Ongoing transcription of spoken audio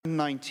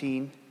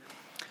119,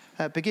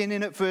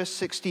 beginning at verse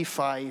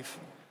 65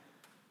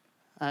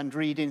 and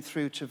reading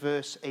through to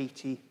verse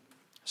 80.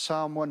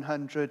 Psalm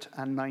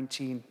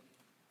 119.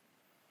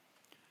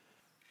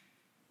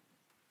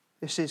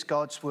 This is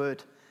God's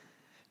word.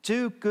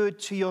 Do good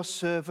to your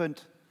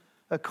servant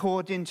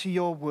according to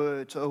your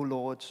word, O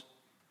Lord.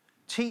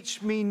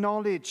 Teach me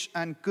knowledge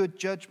and good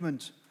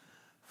judgment,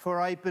 for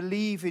I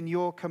believe in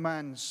your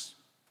commands.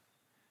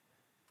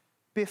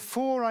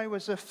 Before I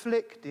was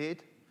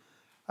afflicted,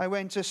 I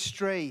went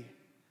astray,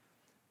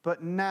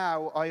 but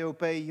now I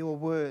obey your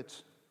word.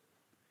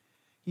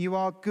 You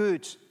are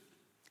good,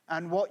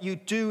 and what you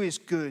do is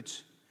good.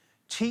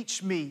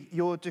 Teach me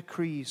your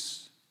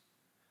decrees.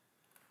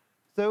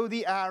 Though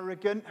the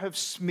arrogant have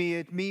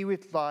smeared me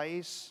with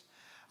lies,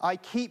 I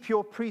keep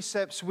your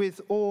precepts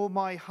with all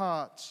my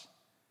heart.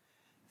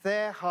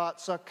 Their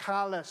hearts are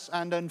callous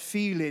and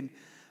unfeeling,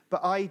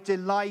 but I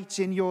delight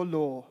in your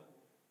law.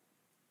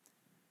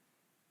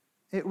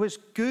 It was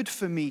good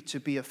for me to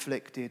be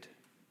afflicted,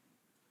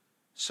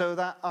 so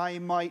that I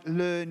might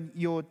learn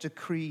your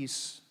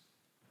decrees.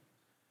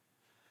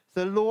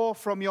 The law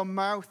from your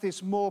mouth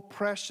is more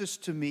precious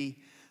to me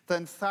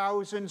than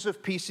thousands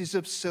of pieces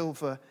of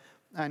silver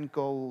and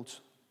gold.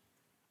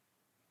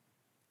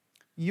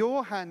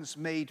 Your hands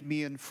made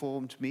me and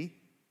formed me.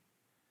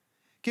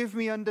 Give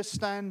me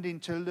understanding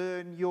to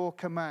learn your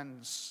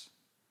commands.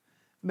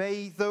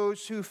 May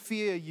those who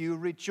fear you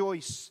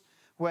rejoice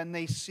when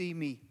they see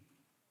me,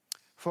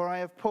 for I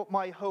have put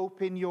my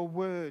hope in your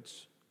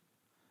words.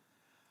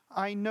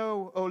 I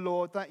know, O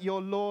Lord, that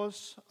your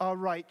laws are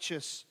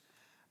righteous,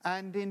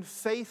 and in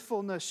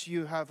faithfulness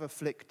you have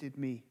afflicted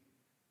me.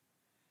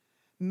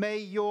 May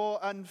your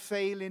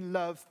unfailing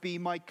love be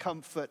my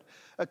comfort,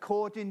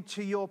 according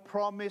to your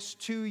promise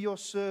to your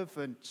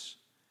servant.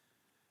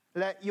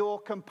 Let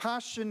your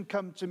compassion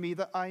come to me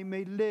that I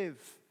may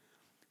live,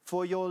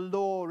 for your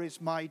law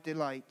is my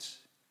delight.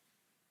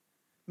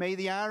 May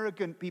the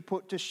arrogant be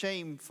put to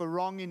shame for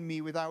wronging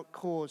me without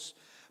cause,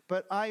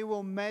 but I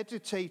will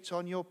meditate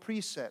on your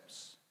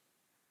precepts.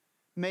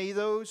 May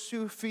those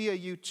who fear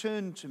you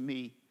turn to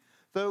me,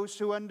 those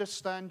who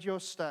understand your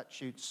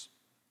statutes.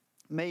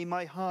 May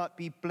my heart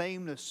be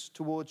blameless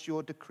towards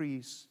your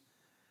decrees,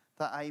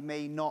 that I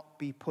may not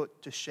be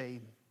put to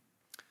shame.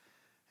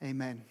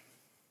 Amen.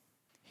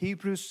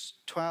 Hebrews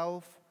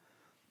 12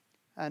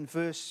 and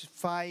verse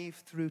 5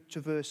 through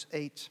to verse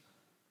 8.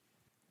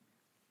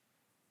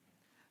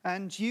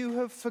 And you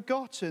have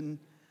forgotten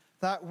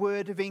that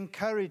word of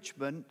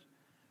encouragement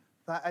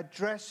that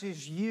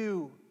addresses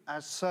you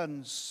as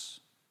sons.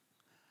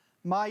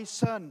 My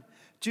son,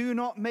 do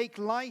not make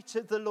light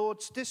of the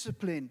Lord's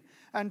discipline,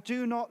 and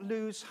do not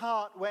lose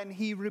heart when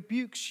he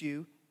rebukes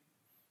you,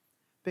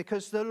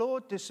 because the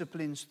Lord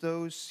disciplines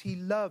those he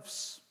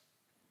loves,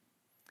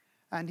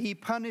 and he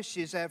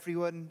punishes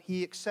everyone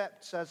he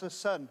accepts as a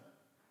son.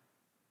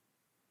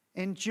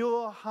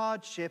 Endure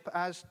hardship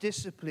as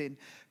discipline.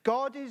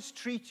 God is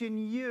treating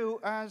you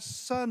as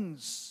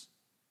sons.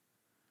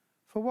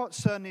 For what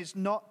son is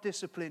not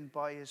disciplined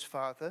by his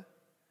father?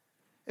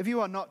 If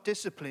you are not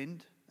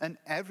disciplined, and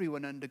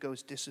everyone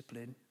undergoes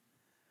discipline,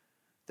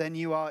 then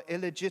you are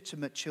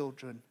illegitimate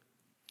children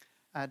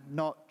and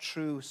not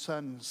true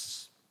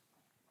sons.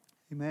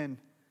 Amen.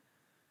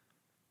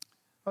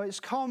 Well, it's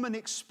common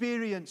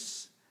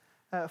experience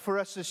for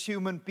us as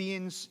human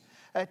beings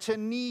to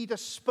need a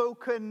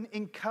spoken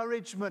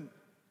encouragement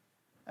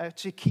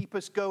to keep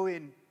us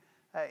going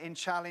in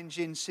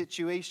challenging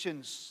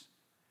situations.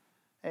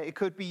 It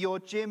could be your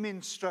gym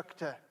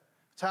instructor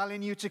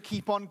telling you to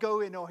keep on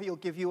going, or he'll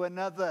give you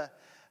another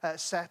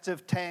set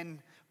of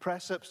 10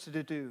 press-ups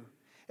to do.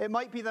 It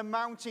might be the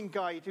mountain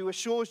guide who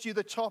assures you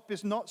the top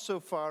is not so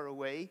far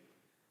away.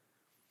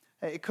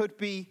 It could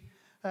be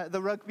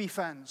the rugby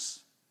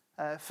fans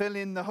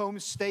filling the home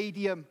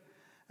stadium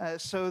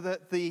so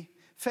that the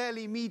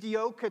fairly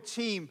mediocre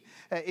team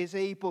is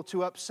able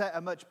to upset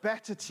a much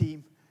better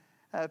team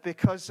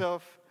because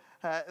of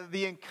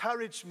the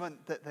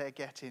encouragement that they're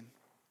getting.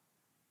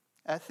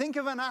 Think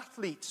of an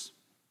athlete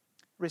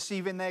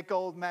receiving their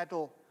gold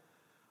medal,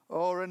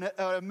 or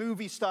a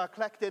movie star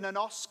collecting an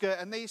Oscar,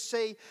 and they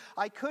say,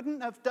 I couldn't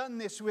have done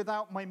this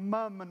without my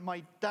mum and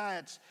my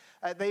dad.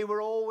 They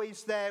were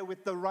always there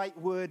with the right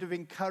word of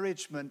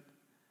encouragement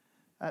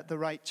at the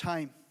right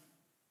time.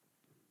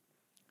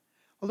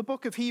 Well, the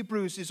book of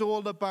Hebrews is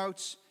all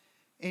about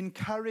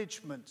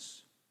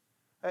encouragement.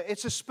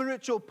 It's a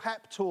spiritual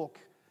pep talk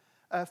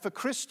for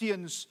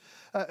Christians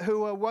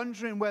who are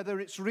wondering whether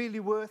it's really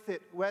worth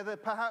it, whether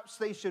perhaps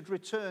they should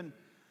return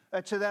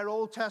to their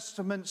Old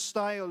Testament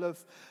style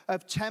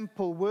of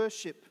temple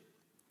worship.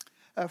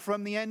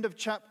 From the end of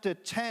chapter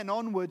 10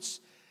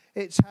 onwards,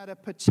 it's had a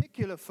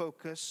particular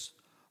focus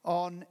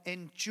on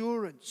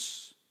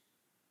endurance.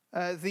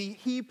 The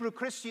Hebrew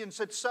Christians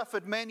had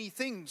suffered many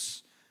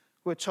things,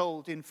 we're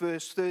told in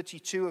verse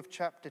 32 of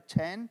chapter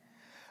 10,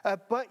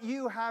 but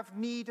you have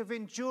need of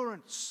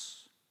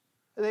endurance.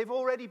 They've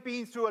already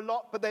been through a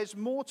lot, but there's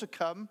more to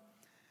come,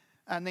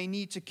 and they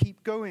need to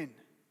keep going.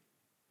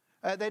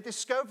 They're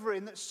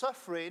discovering that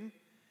suffering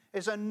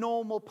is a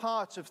normal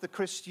part of the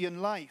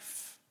Christian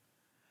life.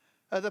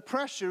 The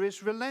pressure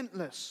is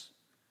relentless.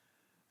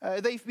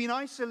 They've been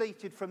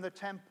isolated from the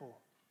temple,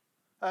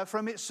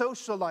 from its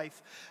social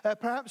life,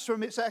 perhaps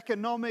from its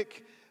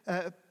economic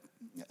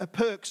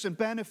perks and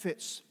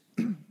benefits.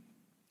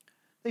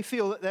 They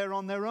feel that they're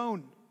on their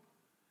own.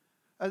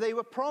 They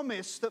were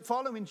promised that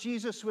following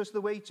Jesus was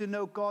the way to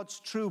know God's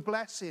true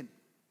blessing.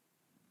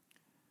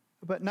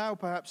 But now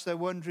perhaps they're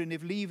wondering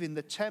if leaving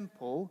the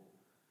temple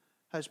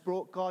has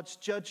brought God's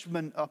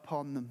judgment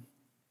upon them.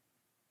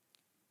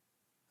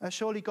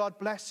 Surely God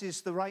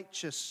blesses the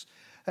righteous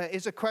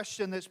is a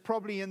question that's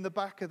probably in the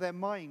back of their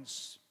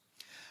minds.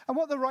 And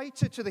what the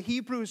writer to the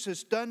Hebrews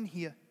has done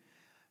here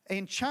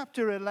in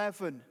chapter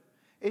 11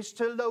 is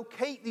to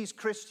locate these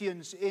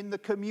Christians in the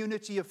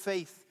community of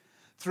faith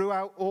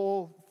throughout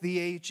all the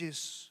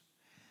ages.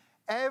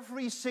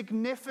 Every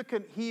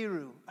significant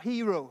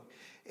hero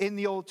in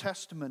the Old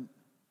Testament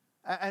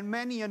and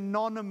many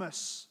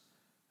anonymous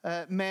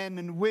men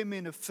and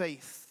women of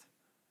faith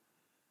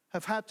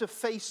have had to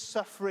face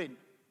suffering,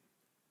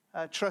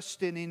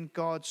 trusting in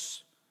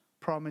God's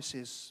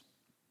promises.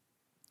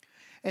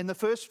 In the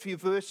first few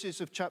verses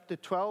of chapter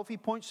 12, he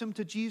points them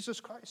to Jesus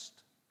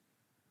Christ.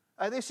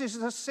 This is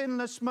the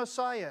sinless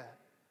Messiah,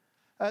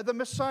 the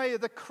Messiah,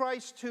 the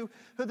Christ who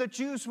the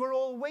Jews were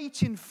all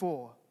waiting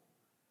for.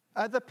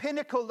 The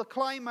pinnacle, the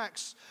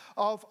climax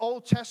of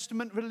Old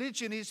Testament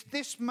religion is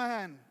this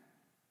man.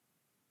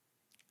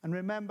 And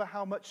remember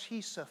how much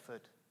he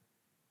suffered.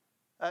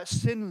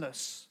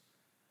 Sinless,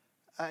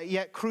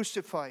 yet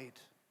crucified.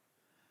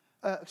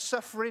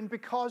 Suffering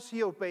because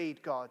he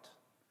obeyed God,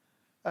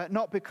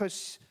 not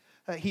because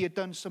he had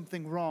done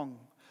something wrong.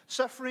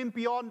 Suffering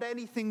beyond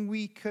anything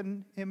we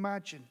can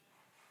imagine.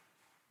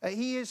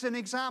 He is an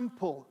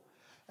example,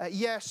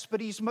 yes, but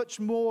he's much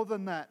more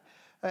than that.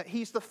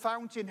 He's the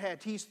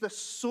fountainhead. He's the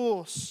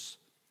source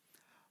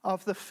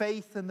of the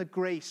faith and the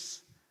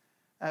grace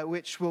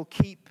which will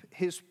keep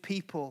his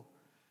people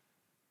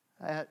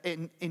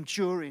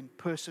enduring,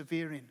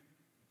 persevering.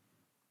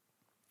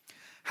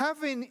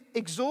 Having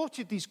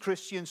exhorted these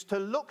Christians to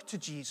look to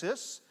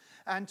Jesus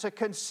and to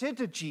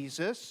consider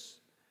Jesus,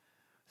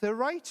 the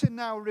writer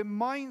now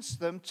reminds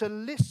them to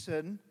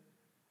listen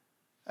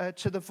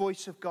to the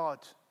voice of God.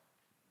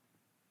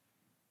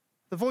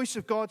 The voice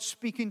of God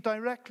speaking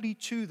directly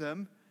to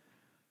them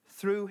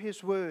through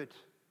his word.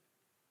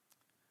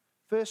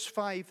 Verse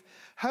 5,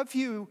 have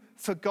you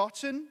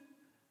forgotten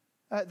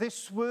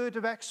this word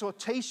of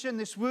exhortation,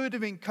 this word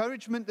of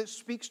encouragement that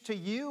speaks to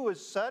you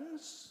as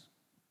sons?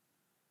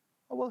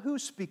 Oh, well,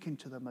 who's speaking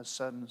to them as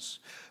sons?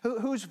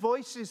 Whose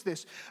voice is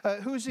this?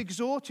 Who's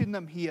exhorting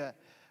them here?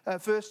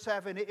 Verse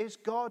 7, it is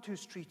God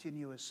who's treating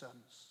you as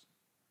sons.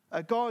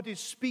 God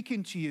is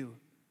speaking to you.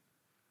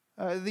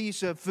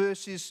 These are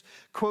verses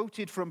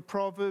quoted from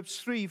Proverbs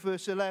 3,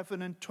 verse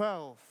 11 and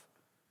 12.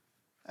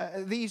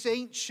 These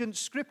ancient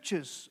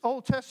scriptures,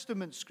 Old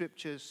Testament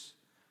scriptures,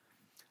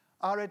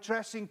 are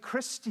addressing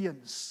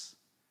Christians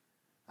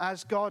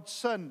as God's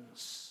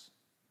sons.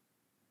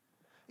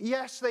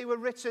 Yes, they were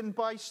written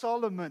by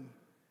Solomon,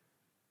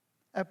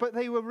 but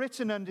they were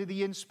written under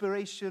the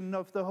inspiration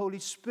of the Holy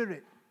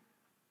Spirit.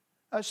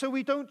 So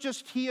we don't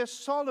just hear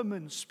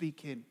Solomon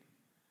speaking.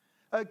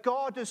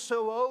 God has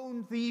so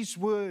owned these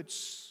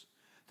words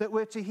that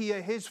we're to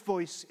hear his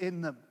voice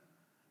in them,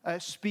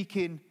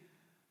 speaking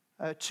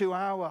to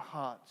our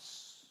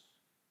hearts.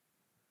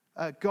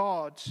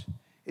 God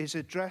is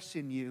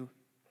addressing you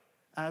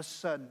as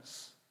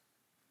sons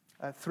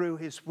through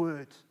his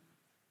word.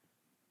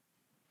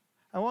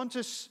 I want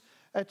us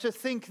to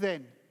think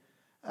then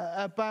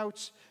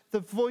about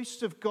the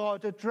voice of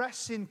God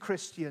addressing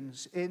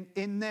Christians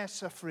in their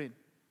suffering.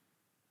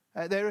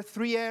 There are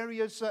three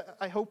areas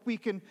I hope we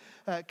can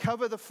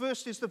cover. The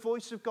first is the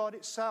voice of God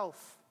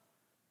itself.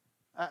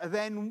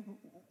 Then,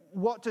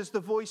 what does the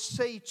voice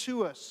say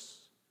to us?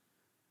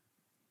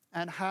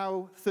 And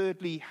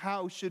thirdly,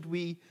 how should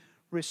we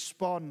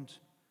respond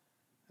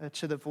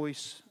to the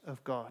voice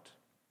of God?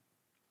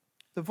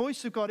 The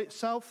voice of God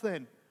itself,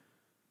 then,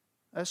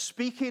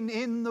 speaking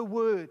in the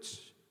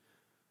words.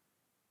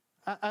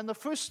 And the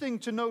first thing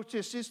to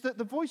notice is that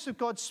the voice of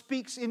God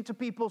speaks into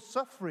people's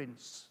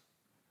sufferings.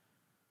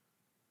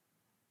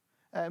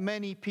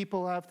 Many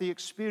people have the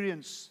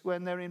experience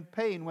when they're in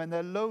pain, when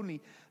they're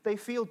lonely, they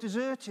feel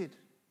deserted.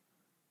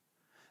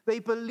 They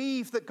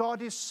believe that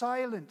God is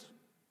silent.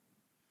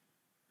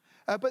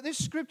 But this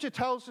scripture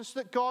tells us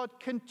that God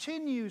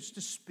continues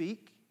to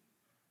speak,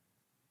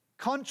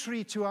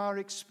 contrary to our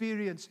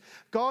experience.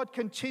 God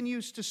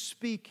continues to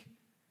speak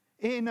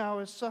in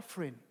our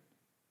suffering.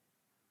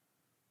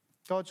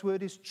 God's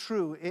word is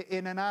true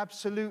in an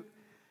absolute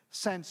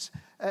sense.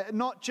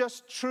 Not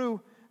just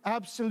true,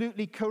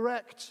 absolutely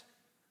correct,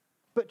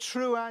 but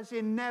true as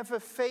in never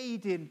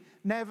fading,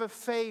 never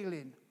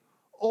failing,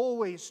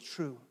 always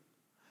true.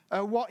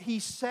 What he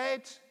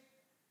said,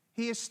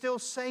 he is still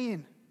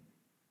saying.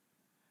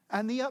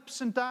 And the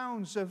ups and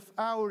downs of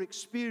our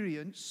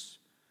experience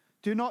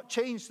do not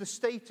change the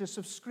status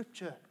of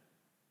Scripture.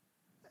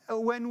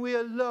 When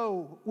we're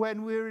low,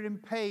 when we're in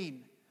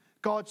pain,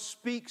 God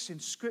speaks in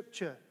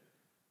Scripture.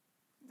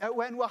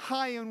 When we're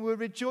high and we're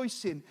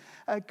rejoicing,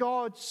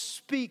 God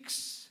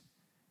speaks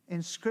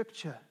in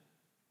Scripture.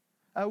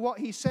 What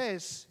he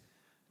says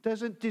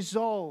doesn't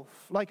dissolve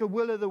like a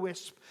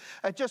will-o'-the-wisp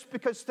just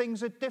because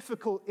things are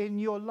difficult in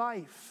your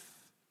life.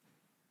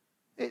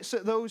 It's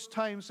at those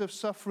times of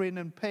suffering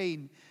and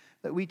pain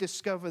that we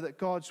discover that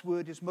God's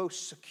word is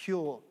most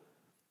secure,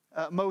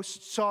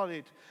 most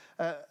solid.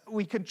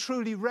 We can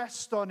truly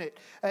rest on it.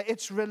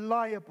 It's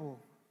reliable.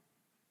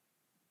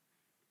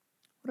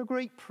 What a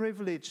great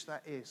privilege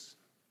that is.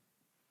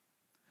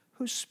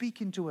 Who's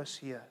speaking to us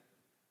here?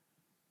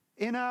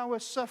 In our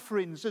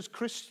sufferings as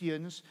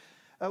Christians,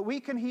 we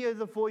can hear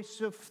the voice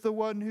of the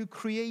one who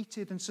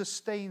created and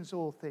sustains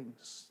all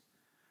things,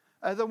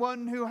 the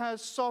one who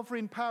has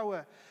sovereign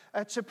power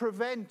to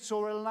prevent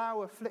or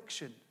allow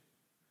affliction,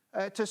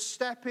 to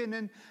step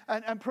in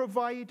and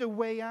provide a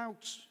way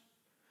out,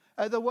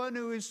 the one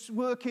who is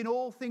working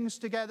all things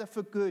together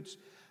for good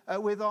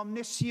with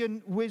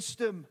omniscient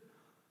wisdom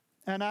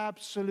and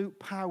absolute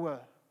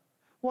power.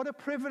 What a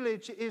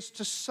privilege it is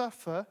to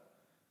suffer,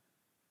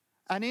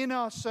 and in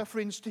our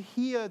sufferings to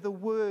hear the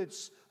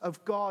words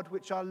of God,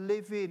 which are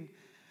living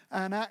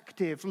and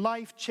active,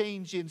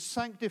 life-changing,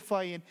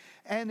 sanctifying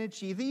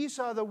energy. These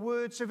are the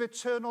words of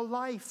eternal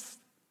life.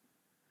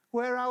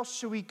 Where else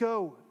shall we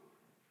go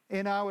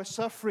in our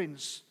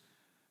sufferings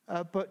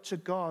but to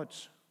God?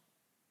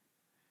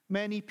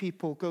 Many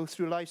people go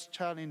through life's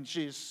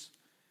challenges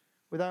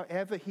without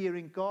ever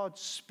hearing God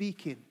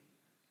speaking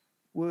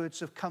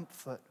words of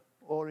comfort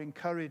or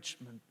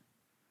encouragement.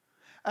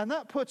 And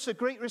that puts a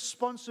great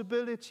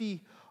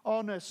responsibility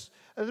on us,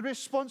 the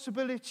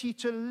responsibility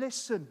to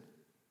listen,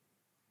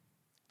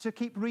 to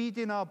keep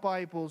reading our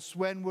Bibles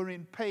when we're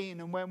in pain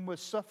and when we're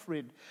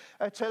suffering,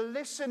 to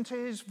listen to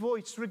his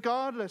voice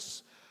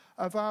regardless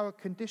of our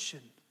condition,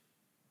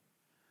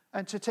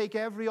 and to take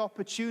every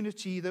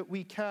opportunity that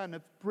we can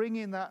of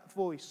bringing that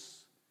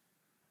voice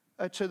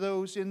to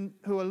those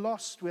who are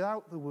lost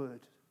without the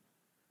word,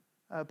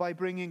 by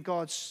bringing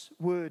God's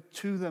word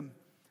to them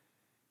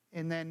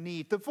in their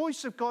need. The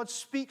voice of God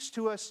speaks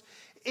to us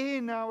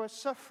in our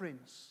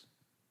sufferings.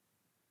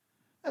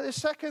 And the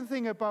second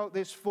thing about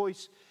this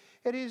voice,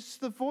 it is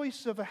the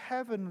voice of a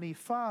heavenly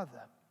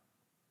Father.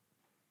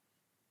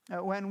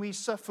 When we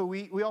suffer,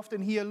 we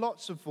often hear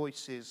lots of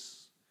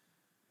voices.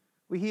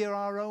 We hear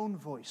our own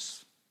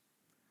voice,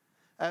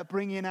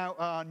 bringing out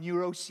our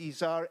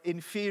neuroses, our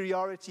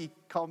inferiority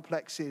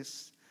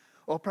complexes,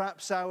 or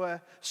perhaps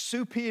our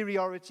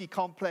superiority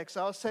complex,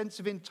 our sense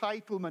of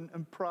entitlement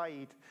and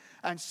pride,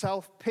 and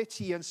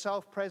self-pity and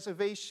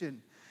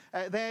self-preservation.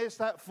 There's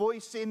that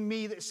voice in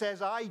me that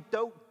says, I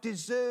don't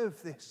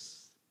deserve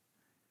this.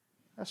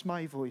 That's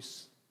my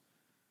voice.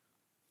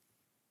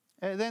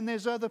 Then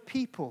there's other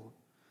people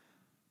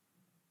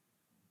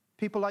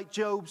like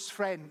Job's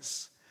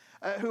friends,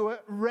 who are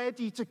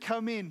ready to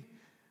come in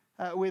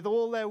with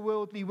all their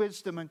worldly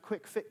wisdom and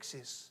quick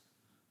fixes.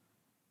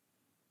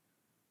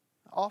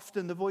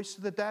 Often the voice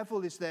of the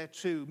devil is there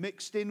too,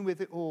 mixed in with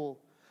it all,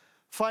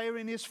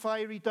 firing his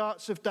fiery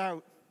darts of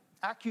doubt,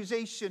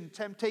 accusation,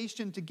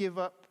 temptation to give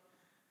up.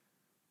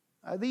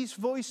 These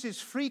voices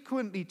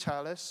frequently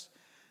tell us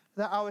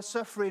that our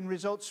suffering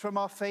results from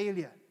our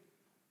failure.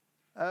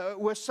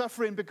 We're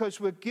suffering because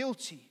we're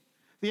guilty.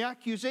 The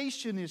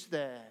accusation is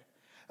there.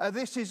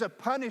 This is a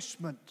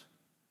punishment.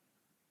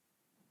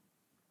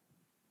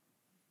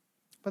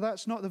 But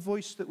that's not the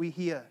voice that we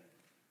hear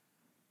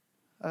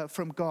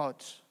from God.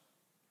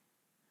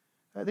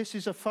 This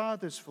is a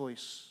Father's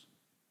voice.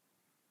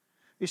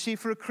 You see,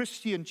 for a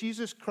Christian,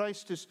 Jesus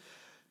Christ has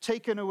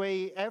taken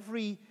away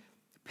every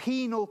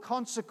penal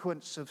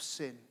consequence of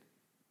sin.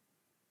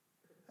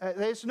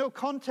 There's no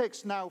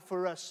context now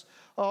for us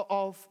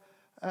of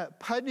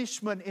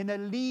punishment in a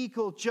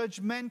legal,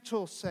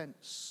 judgmental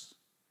sense.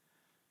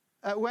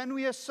 When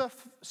we are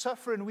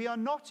suffering, we are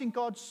not in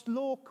God's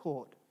law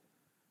court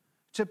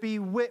to be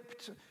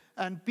whipped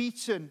and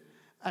beaten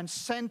and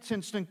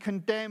sentenced and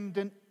condemned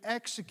and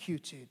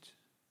executed.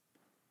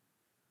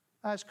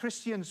 As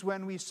Christians,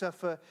 when we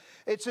suffer,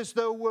 it's as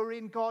though we're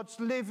in God's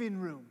living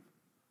room.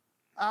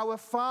 Our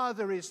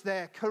Father is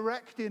there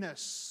correcting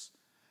us.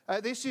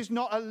 This is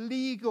not a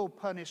legal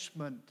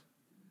punishment.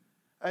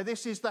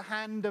 This is the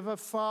hand of a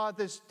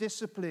father's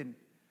discipline.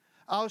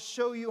 I'll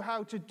show you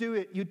how to do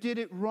it. You did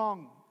it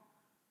wrong.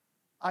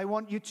 I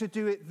want you to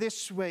do it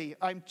this way.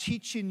 I'm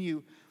teaching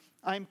you.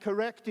 I'm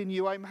correcting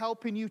you. I'm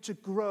helping you to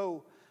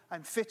grow.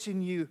 I'm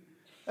fitting you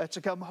to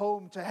come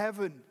home to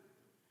heaven.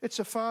 It's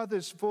a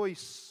Father's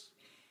voice.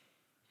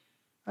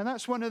 And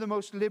that's one of the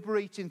most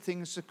liberating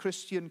things a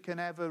Christian can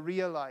ever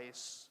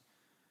realize.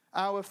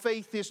 Our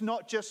faith is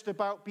not just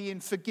about being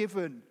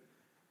forgiven.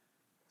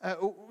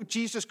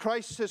 Jesus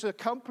Christ has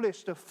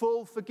accomplished a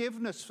full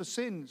forgiveness for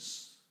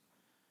sins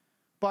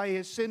by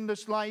his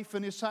sinless life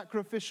and his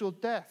sacrificial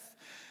death.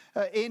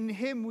 In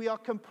him we are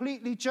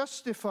completely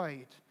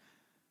justified.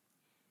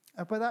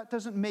 But that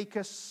doesn't make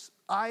us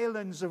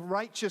islands of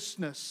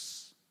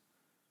righteousness.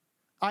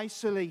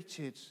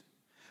 isolated.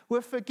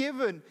 We're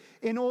forgiven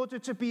in order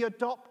to be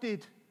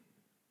adopted.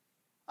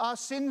 Our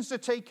sins are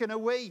taken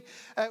away.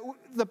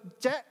 The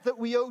debt that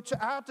we owe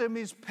to Adam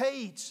is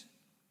paid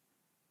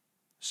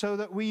so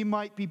that we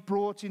might be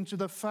brought into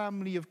the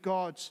family of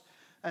God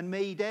and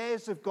made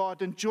heirs of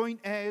God and joint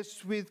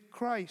heirs with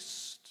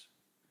Christ.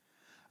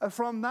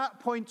 From that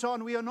point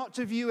on, we are not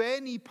to view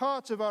any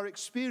part of our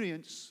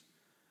experience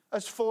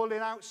as falling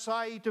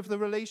outside of the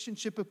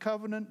relationship of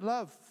covenant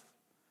love.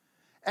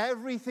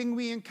 Everything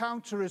we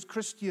encounter as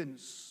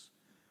Christians,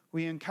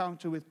 we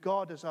encounter with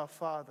God as our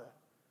Father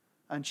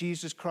and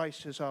Jesus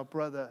Christ as our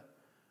brother,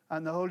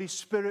 and the Holy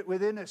Spirit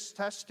within us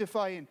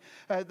testifying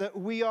that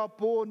we are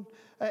born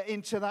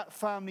into that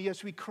family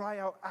as we cry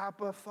out,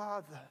 Abba,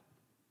 Father.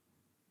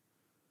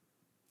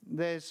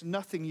 There's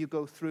nothing you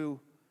go through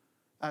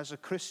as a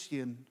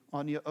Christian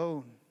on your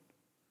own.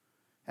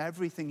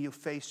 Everything you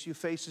face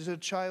as a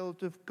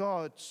child of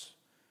God.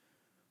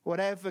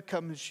 Whatever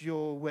comes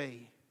your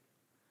way,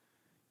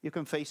 you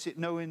can face it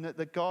knowing that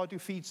the God who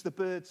feeds the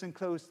birds and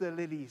clothes the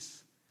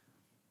lilies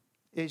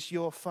is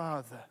your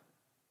Father.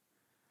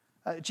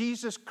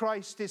 Jesus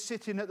Christ is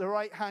sitting at the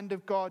right hand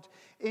of God,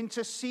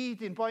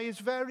 interceding by his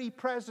very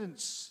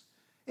presence,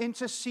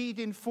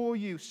 interceding for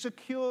you,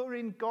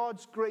 securing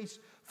God's grace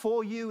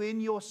for you in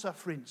your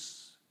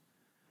sufferings.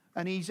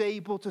 And he's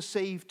able to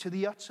save to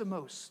the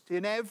uttermost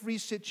in every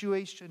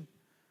situation.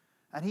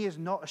 And he is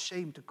not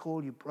ashamed to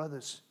call you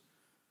brothers.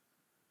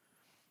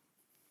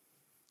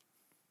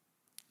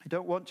 I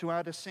don't want to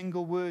add a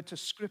single word to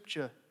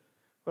Scripture,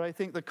 but I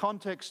think the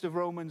context of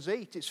Romans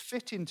 8 is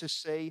fitting to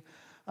say,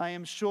 I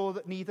am sure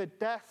that neither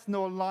death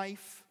nor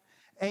life,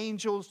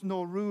 angels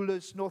nor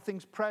rulers, nor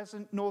things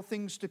present nor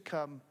things to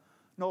come,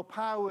 nor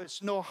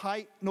powers, nor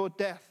height, nor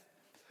depth,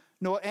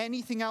 nor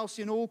anything else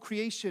in all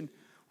creation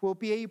will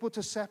be able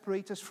to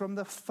separate us from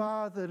the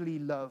fatherly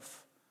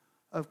love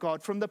of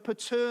God, from the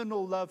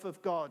paternal love of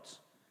God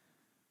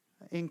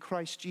in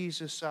Christ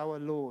Jesus our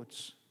Lord.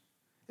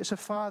 It's a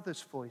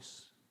father's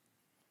voice.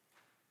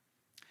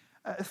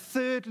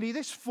 Thirdly,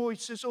 this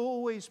voice has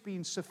always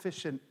been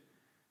sufficient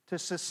to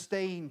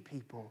sustain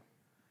people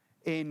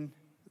in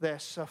their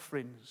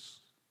sufferings.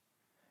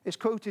 It's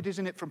quoted,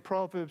 isn't it, from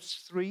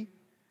Proverbs 3?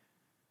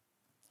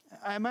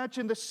 I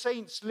imagine the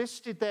saints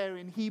listed there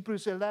in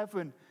Hebrews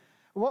 11.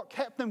 What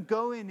kept them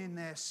going in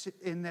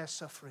their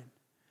suffering,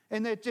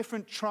 in their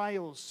different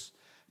trials,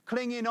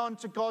 clinging on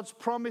to God's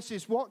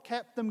promises? What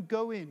kept them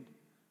going?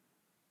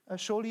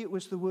 Surely it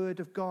was the word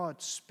of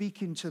God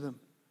speaking to them.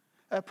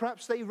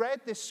 Perhaps they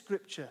read this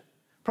scripture.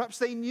 Perhaps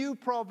they knew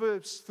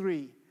Proverbs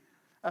 3.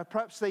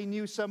 Perhaps they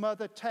knew some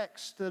other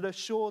text that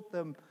assured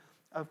them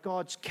of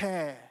God's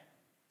care.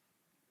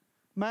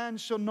 Man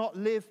shall not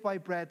live by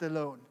bread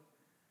alone,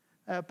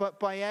 but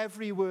by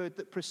every word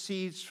that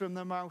proceeds from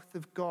the mouth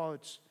of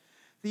God.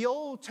 The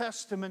Old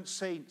Testament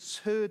saints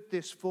heard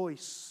this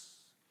voice,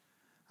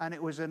 and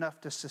it was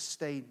enough to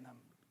sustain them.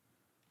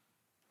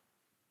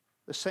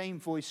 The same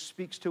voice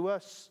speaks to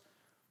us,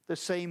 the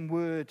same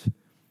word,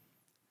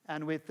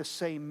 and with the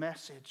same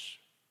message.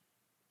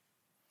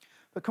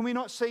 But can we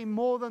not say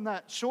more than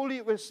that? Surely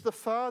it was the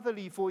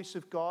fatherly voice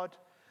of God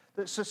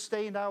that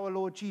sustained our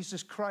Lord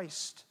Jesus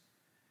Christ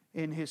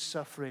in his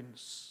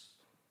sufferings.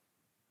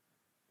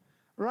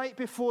 Right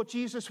before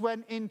Jesus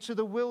went into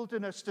the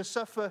wilderness to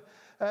suffer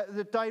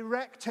the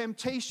direct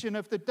temptation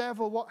of the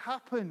devil, what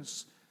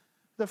happens?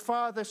 The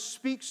Father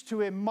speaks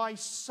to him, my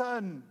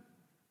Son,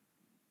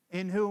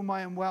 in whom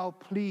I am well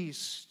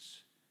pleased.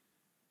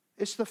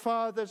 It's the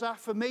Father's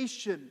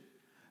affirmation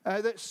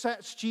that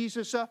sets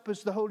Jesus up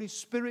as the Holy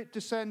Spirit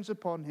descends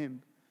upon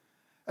him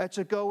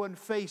to go and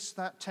face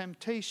that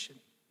temptation.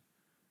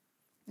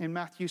 In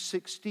Matthew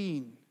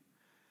 16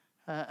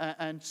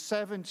 and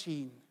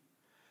 17,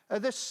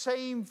 the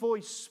same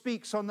voice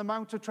speaks on the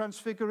Mount of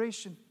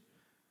Transfiguration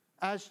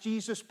as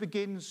Jesus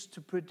begins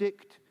to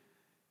predict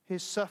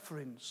his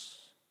sufferings.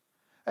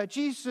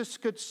 Jesus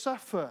could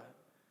suffer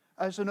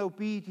as an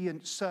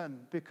obedient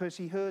son because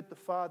he heard the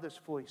Father's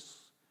voice,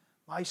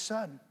 my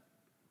Son.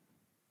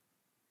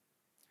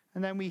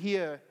 And then we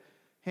hear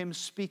him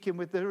speaking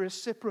with the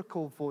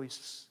reciprocal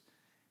voice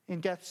in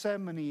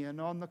Gethsemane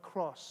and on the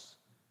cross.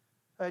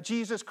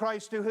 Jesus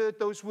Christ, who heard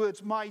those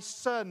words, my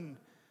Son,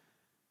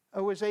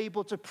 was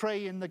able to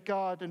pray in the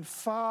garden,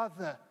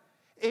 Father,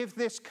 if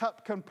this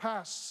cup can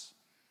pass,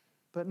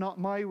 but not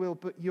my will,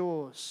 but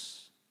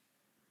yours.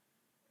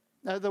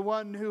 The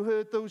one who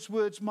heard those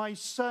words, my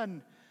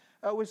Son,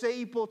 was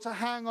able to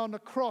hang on a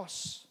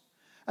cross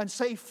and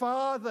say,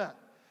 Father,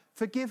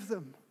 forgive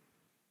them.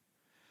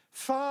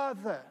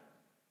 Father,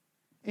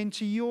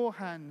 into your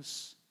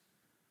hands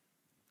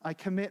I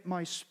commit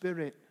my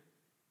spirit.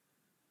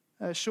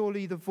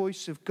 Surely the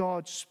voice of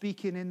God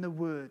speaking in the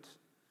word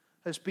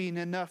has been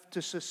enough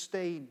to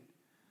sustain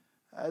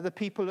the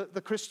people,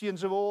 the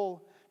Christians of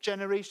all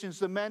generations,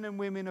 the men and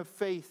women of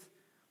faith,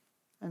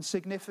 and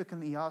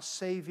significantly our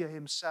Savior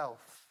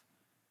himself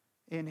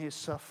in his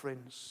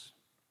sufferings.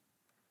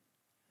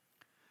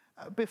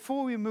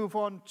 Before we move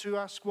on to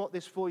ask what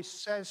this voice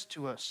says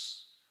to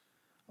us,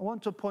 I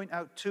want to point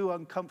out two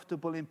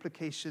uncomfortable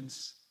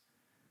implications.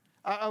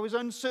 I was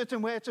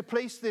uncertain where to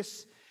place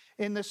this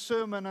in the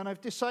sermon, and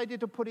I've decided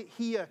to put it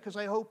here because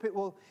I hope it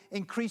will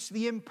increase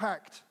the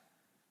impact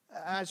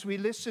as we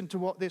listen to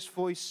what this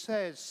voice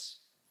says.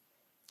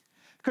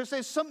 Because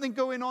there's something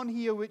going on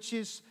here which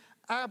is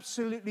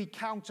absolutely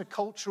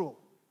countercultural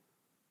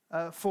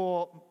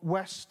for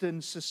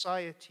Western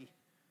society.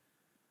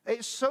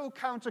 It's so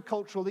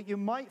countercultural that you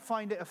might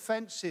find it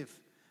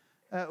offensive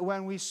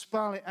when we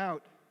spell it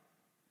out.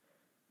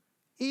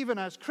 Even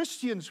as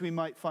Christians, we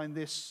might find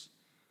this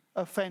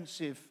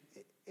offensive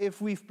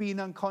if we've been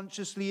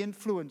unconsciously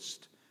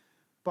influenced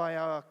by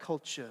our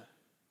culture.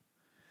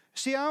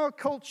 See, our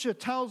culture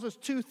tells us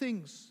two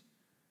things.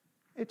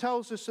 It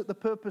tells us that the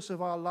purpose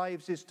of our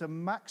lives is to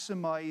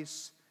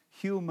maximize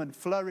human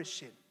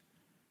flourishing.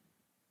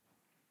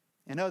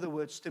 In other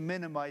words, to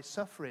minimize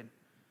suffering.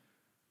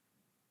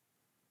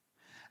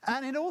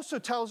 And it also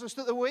tells us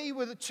that the way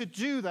to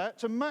do that,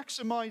 to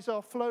maximize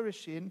our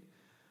flourishing,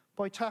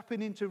 by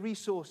tapping into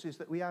resources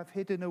that we have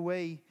hidden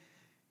away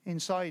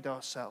inside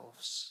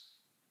ourselves.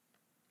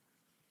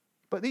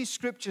 But these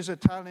scriptures are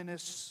telling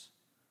us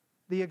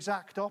the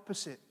exact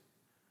opposite.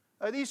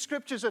 These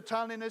scriptures are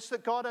telling us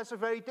that God has a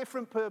very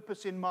different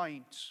purpose in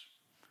mind.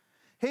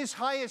 His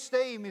highest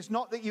aim is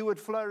not that you would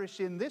flourish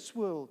in this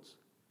world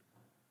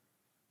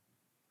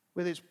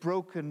with its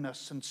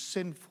brokenness and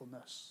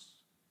sinfulness.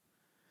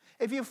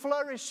 If you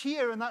flourish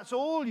here and that's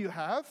all you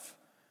have,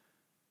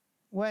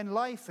 when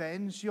life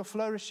ends, your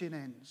flourishing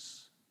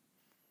ends.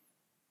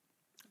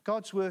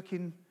 God's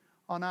working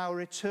on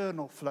our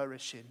eternal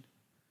flourishing.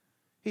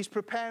 He's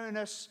preparing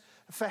us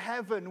for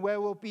heaven,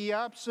 where we'll be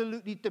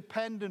absolutely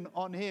dependent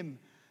on him,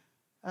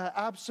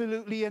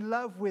 absolutely in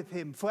love with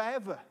him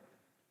forever,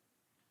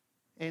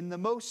 in the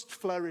most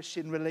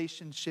flourishing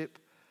relationship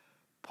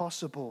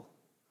possible.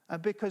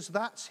 And because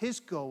that's his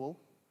goal,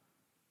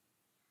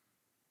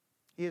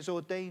 he is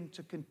ordained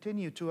to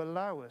continue to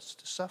allow us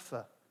to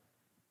suffer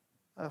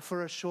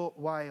for a short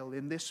while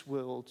in this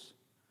world,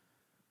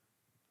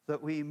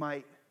 that we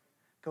might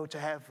go to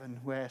heaven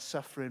where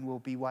suffering will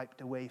be wiped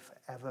away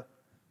forever.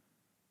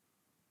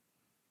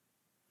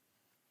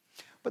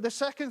 But the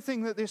second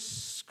thing that this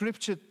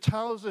scripture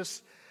tells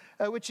us,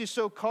 which is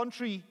so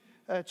contrary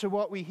to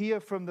what we hear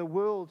from the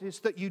world, is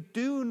that you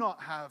do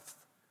not have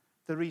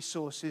the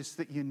resources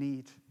that you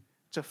need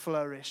to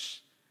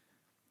flourish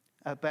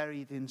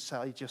buried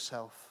inside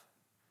yourself.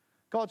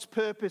 God's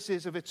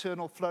purposes of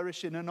eternal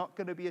flourishing are not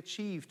going to be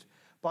achieved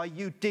by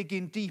you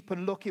digging deep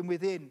and looking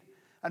within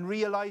and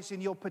realizing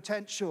your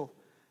potential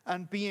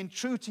and being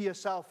true to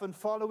yourself and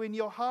following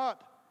your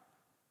heart.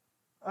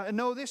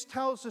 No, this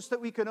tells us that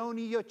we can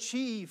only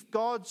achieve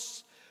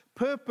God's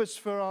purpose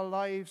for our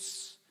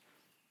lives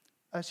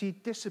as he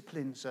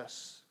disciplines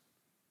us,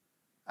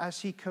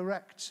 as he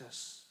corrects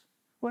us.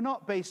 We're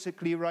not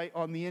basically right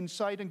on the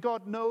inside, and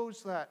God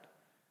knows that.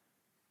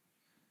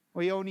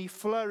 We only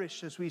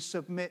flourish as we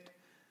submit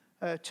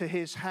to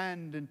his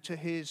hand and to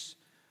his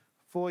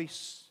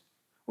voice.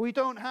 We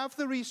don't have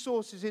the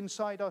resources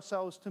inside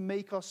ourselves to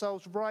make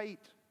ourselves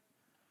right.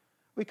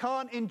 We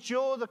can't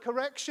endure the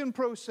correction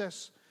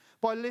process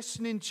by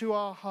listening to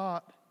our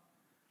heart.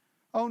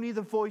 Only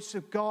the voice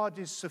of God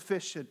is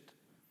sufficient.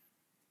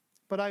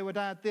 But I would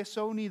add this,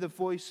 only the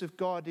voice of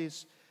God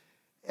is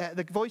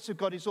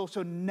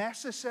also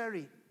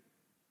necessary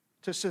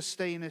to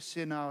sustain us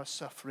in our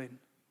suffering.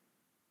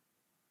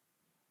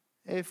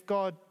 If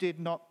God did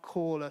not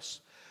call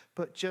us,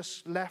 but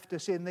just left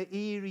us in the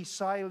eerie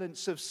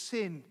silence of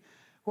sin,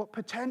 what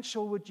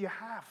potential would you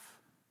have?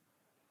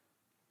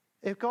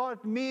 If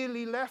God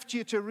merely left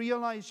you to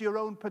realize your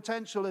own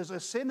potential as a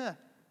sinner,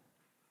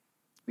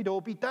 we'd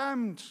all be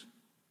damned.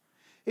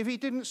 If he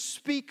didn't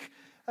speak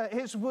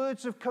his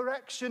words of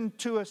correction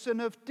to us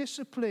and of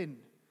discipline,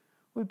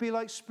 we'd be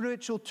like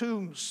spiritual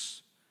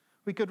tombs.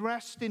 We could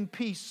rest in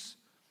peace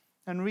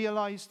and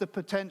realize the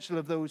potential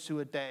of those who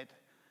are dead,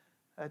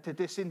 to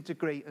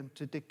disintegrate and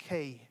to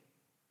decay.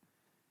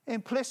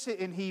 Implicit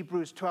in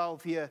Hebrews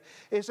 12 here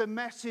is a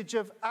message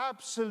of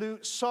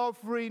absolute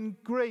sovereign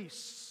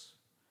grace.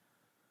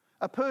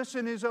 A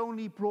person is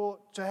only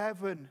brought to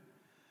heaven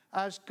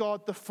as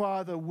God the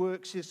Father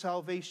works his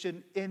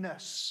salvation in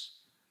us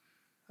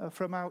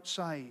from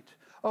outside.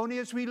 Only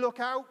as we look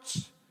out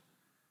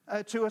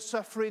to a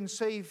suffering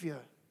Savior.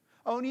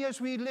 Only as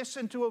we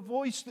listen to a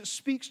voice that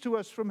speaks to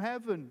us from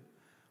heaven.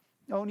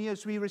 Only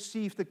as we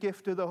receive the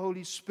gift of the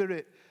Holy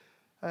Spirit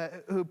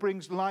who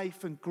brings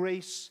life and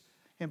grace,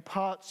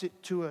 imparts it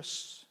to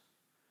us.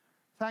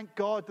 Thank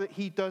God that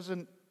he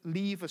doesn't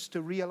leave us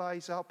to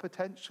realize our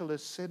potential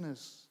as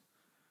sinners.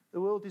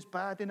 The world is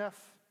bad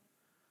enough.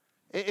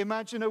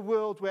 Imagine a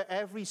world where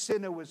every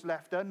sinner was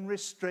left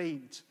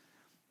unrestrained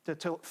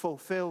to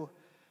fulfill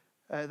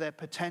their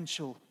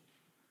potential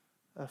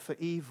for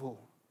evil.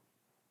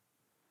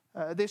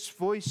 This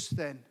voice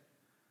then,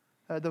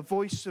 the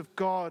voice of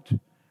God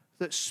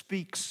that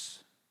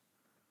speaks,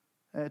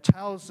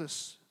 tells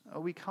us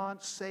we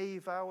can't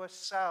save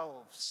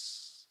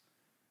ourselves.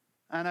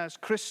 And as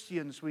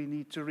Christians, we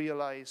need to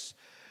realize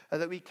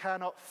that we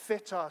cannot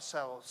fit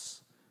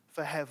ourselves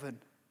for heaven.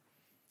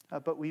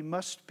 But we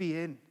must be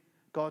in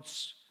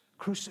God's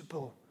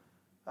crucible.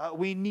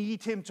 We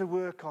need him to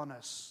work on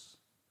us.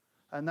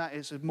 And that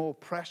is more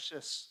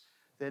precious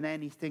than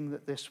anything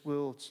that this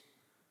world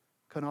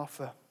can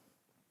offer.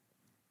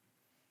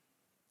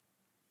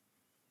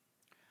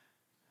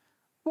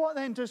 What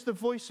then does the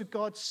voice of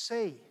God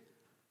say?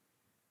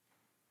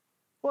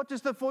 What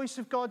does the voice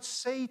of God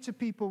say to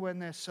people when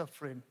they're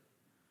suffering?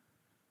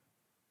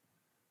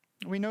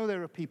 We know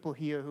there are people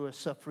here who are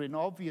suffering,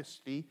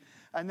 obviously,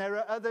 and there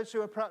are others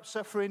who are perhaps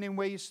suffering in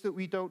ways that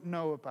we don't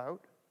know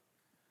about.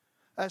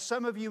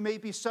 Some of you may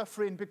be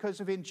suffering because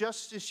of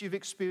injustice you've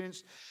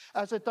experienced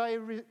as a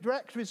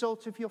direct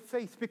result of your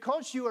faith.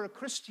 Because you are a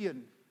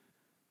Christian,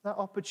 that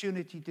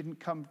opportunity didn't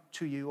come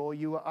to you, or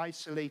you were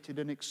isolated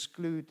and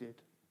excluded.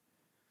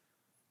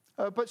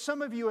 But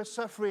some of you are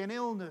suffering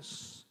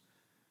illness,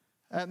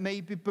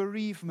 maybe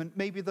bereavement,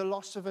 maybe the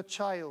loss of a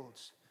child,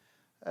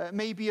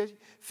 maybe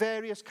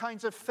various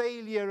kinds of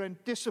failure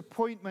and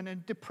disappointment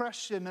and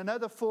depression and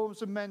other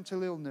forms of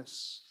mental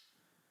illness.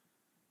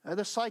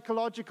 The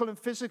psychological and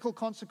physical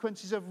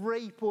consequences of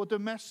rape or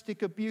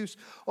domestic abuse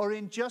or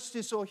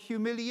injustice or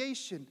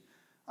humiliation.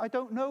 I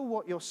don't know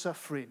what you're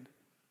suffering.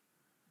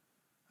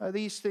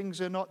 These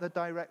things are not the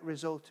direct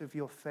result of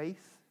your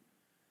faith,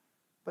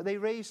 but they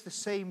raise the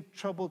same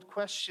troubled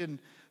question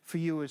for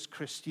you as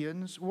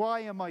Christians.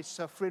 Why am I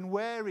suffering?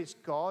 Where is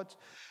God?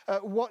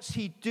 What's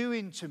he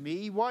doing to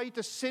me? Why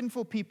do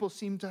sinful people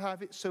seem to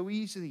have it so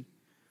easily?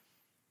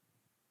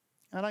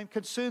 And I'm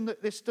concerned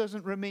that this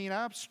doesn't remain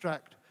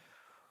abstract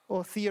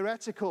or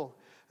theoretical.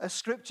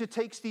 Scripture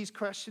takes these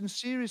questions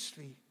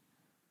seriously.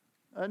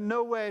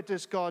 Nowhere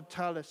does God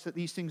tell us that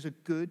these things are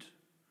good.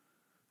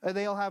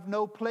 They'll have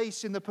no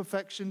place in the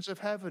perfections of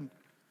heaven.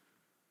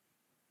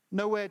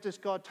 Nowhere does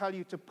God tell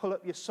you to pull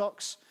up your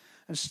socks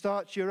and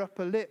starch your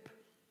upper lip.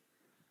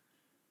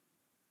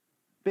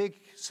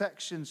 Big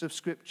sections of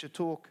Scripture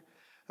talk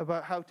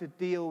about how to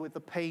deal with the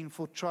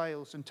painful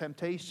trials and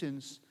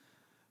temptations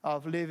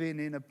of living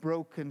in a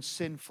broken,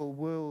 sinful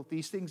world.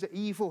 These things are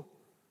evil.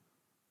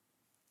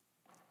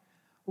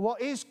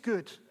 What is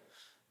good?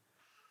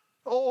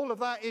 All of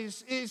that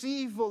is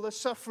evil. The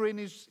suffering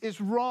is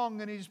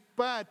wrong and is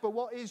bad. But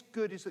what is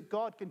good is that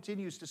God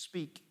continues to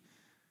speak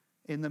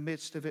in the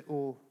midst of it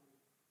all.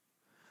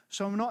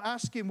 So I'm not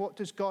asking what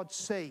does God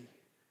say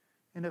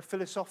in a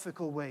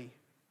philosophical way,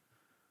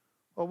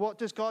 or what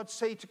does God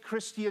say to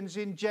Christians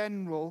in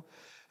general,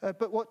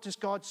 but what does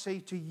God say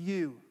to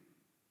you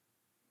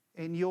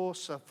in your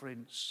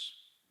sufferings?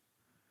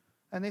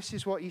 And this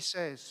is what he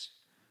says,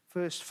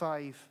 verse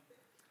 5.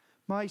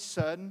 My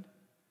son,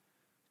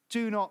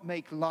 do not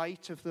make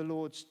light of the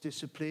Lord's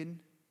discipline.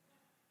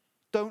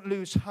 Don't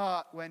lose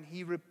heart when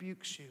he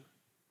rebukes you.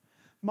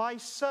 My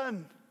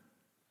son,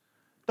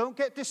 don't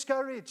get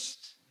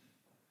discouraged.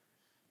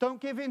 Don't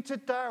give in to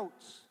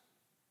doubt.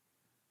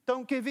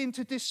 Don't give in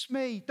to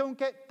dismay. Don't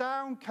get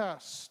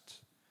downcast.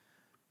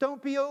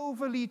 Don't be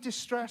overly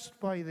distressed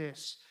by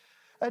this.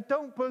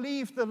 Don't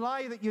believe the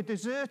lie that you're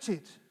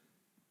deserted.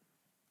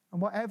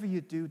 And whatever you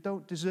do,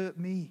 don't desert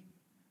me.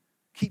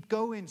 Keep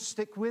going,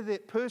 stick with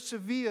it,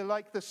 persevere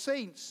like the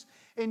saints,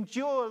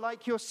 endure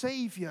like your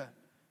Savior.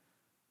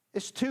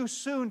 It's too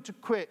soon to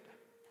quit.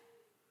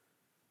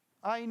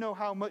 I know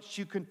how much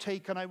you can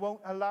take, and I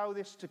won't allow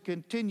this to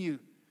continue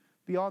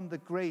beyond the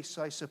grace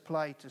I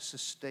supply to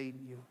sustain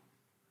you.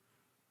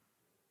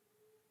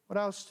 What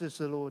else does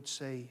the Lord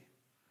say?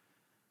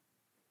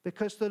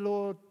 Because the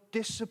Lord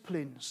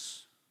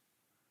disciplines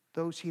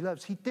those he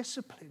loves. He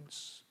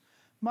disciplines.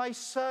 My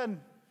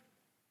son,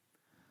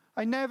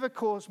 I never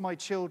cause my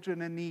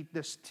children a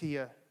needless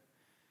tear.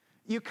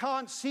 You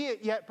can't see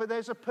it yet, but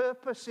there's a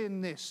purpose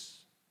in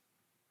this.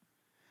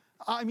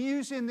 I'm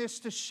using this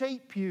to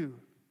shape you.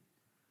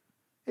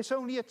 It's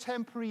only a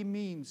temporary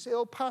means.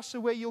 It'll pass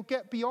away. You'll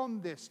get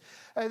beyond this.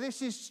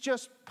 This is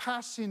just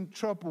passing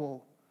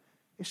trouble.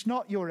 It's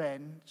not your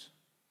end.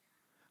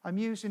 I'm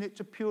using it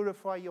to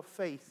purify your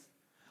faith.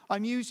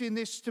 I'm using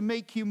this to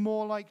make you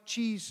more like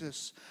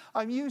Jesus.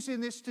 I'm using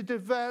this to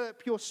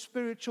develop your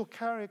spiritual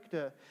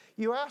character.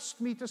 You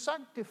asked me to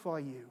sanctify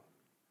you.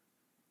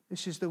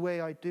 This is the way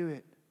I do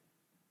it.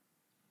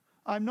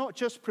 I'm not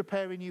just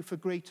preparing you for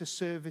greater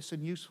service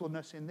and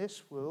usefulness in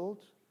this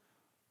world.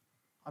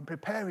 I'm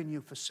preparing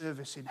you for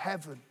service in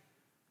heaven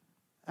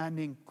and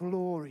in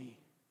glory.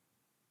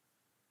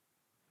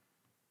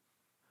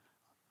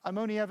 I'm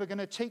only ever going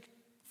to take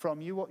from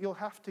you what you'll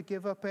have to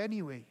give up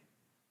anyway.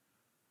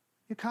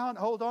 You can't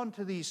hold on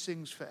to these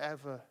things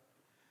forever.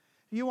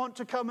 You want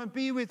to come and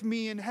be with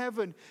me in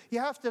heaven, you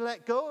have to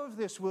let go of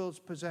this world's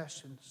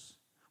possessions.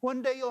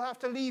 One day you'll have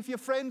to leave your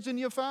friends and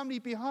your family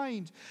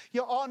behind.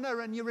 Your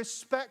honor and your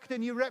respect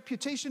and your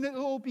reputation,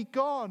 it'll all be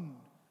gone.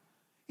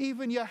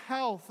 Even your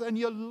health and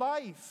your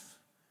life.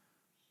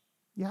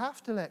 You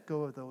have to let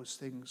go of those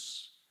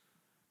things.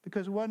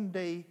 Because one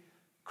day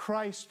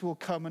Christ will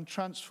come and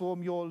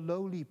transform your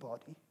lowly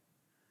body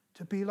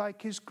to be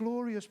like his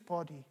glorious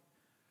body.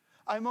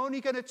 I'm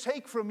only going to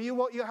take from you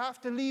what you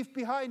have to leave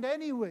behind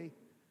anyway.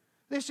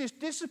 This is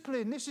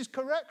discipline. This is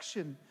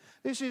correction.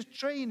 This is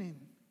training.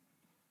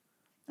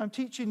 I'm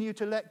teaching you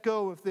to let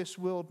go of this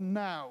world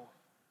now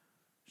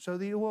so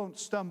that you won't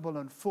stumble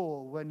and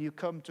fall when you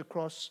come to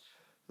cross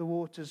the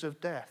waters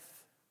of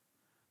death.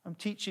 I'm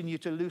teaching you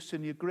to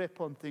loosen your grip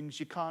on things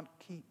you can't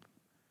keep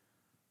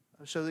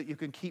so that you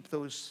can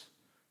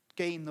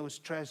gain those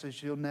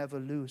treasures you'll never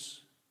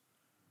lose.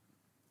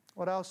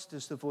 What else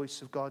does the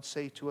voice of God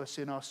say to us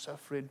in our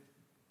suffering?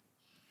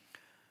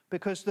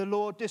 Because the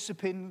Lord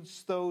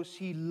disciplines those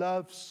he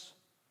loves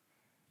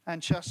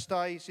and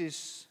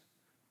chastises,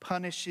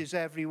 punishes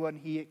everyone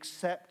he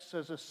accepts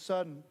as a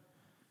son.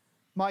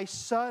 My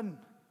son,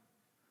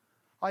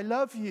 I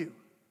love you.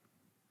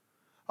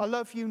 I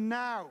love you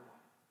now.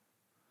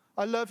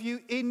 I love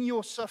you in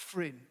your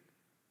suffering.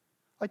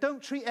 I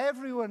don't treat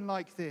everyone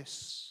like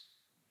this.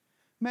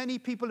 Many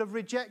people have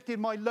rejected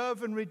my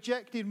love and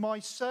rejected my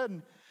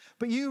son.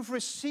 But you've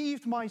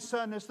received my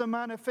son as the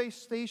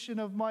manifestation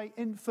of my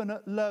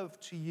infinite love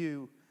to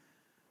you.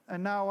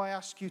 And now I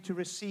ask you to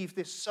receive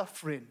this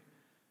suffering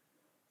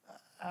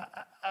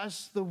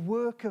as the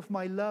work of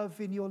my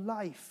love in your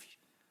life.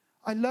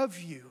 I love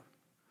you.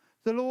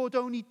 The Lord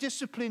only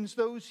disciplines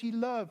those he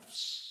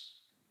loves.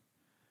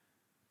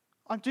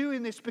 I'm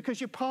doing this because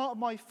you're part of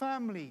my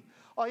family.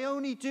 I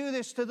only do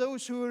this to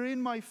those who are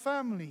in my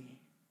family.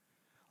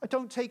 I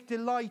don't take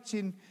delight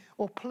in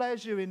or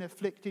pleasure in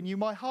afflicting you.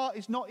 My heart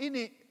is not in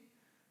it.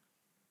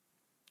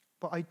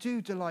 But I do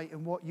delight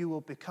in what you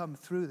will become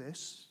through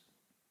this.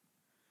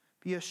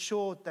 Be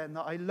assured then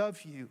that I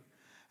love you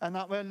and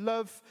that my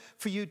love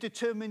for you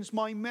determines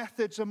my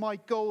methods and my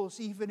goals,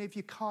 even if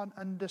you can't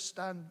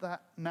understand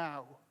that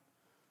now.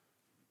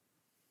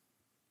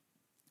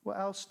 What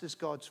else does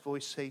God's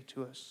voice say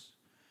to us?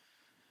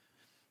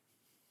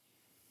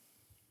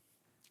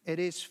 It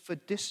is for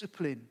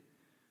discipline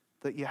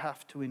that you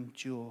have to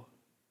endure.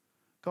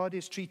 God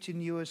is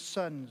treating you as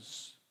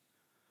sons.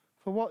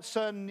 For what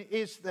son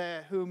is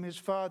there whom his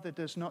father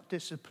does not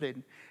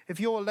discipline? If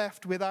you're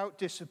left without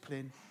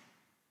discipline,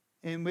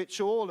 in which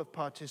all have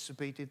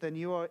participated, then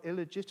you are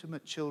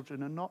illegitimate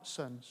children and not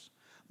sons.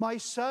 My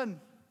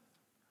son,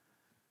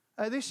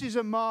 this is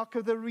a mark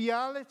of the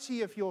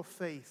reality of your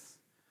faith.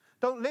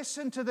 Don't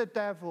listen to the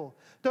devil.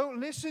 Don't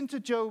listen to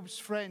Job's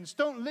friends.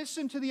 Don't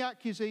listen to the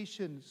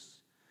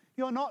accusations.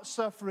 You're not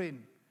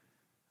suffering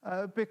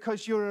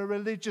because you're a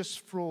religious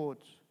fraud.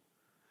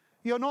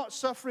 You're not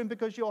suffering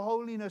because your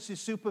holiness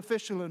is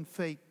superficial and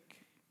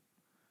fake.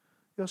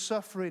 You're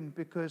suffering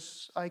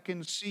because I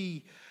can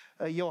see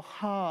your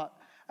heart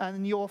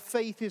and your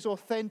faith is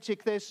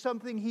authentic. There's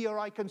something here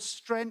I can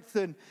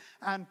strengthen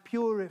and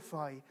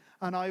purify,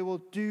 and I will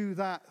do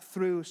that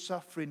through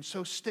suffering.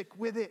 So stick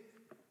with it.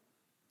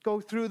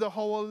 Go through the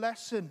whole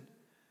lesson.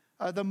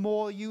 The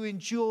more you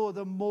endure,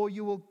 the more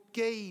you will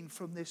gain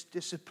from this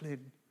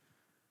discipline.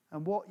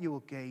 And what you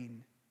will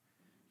gain,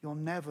 you'll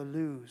never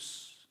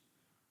lose.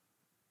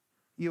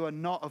 You are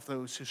not of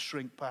those who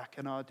shrink back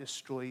and are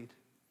destroyed,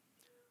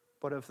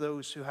 but of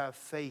those who have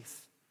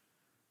faith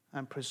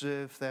and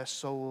preserve their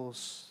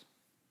souls.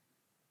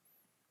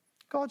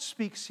 God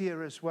speaks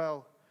here as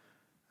well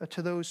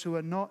to those who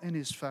are not in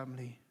his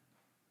family.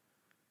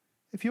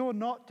 If you're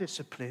not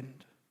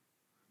disciplined,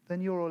 then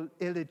you're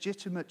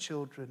illegitimate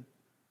children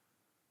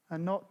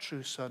and not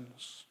true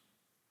sons.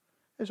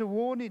 There's a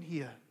warning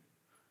here.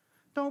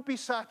 Don't be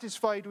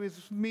satisfied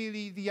with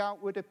merely the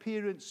outward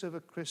appearance of a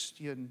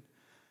Christian,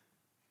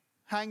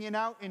 hanging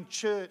out in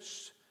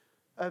church,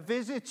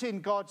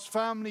 visiting God's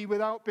family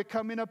without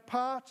becoming a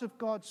part of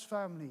God's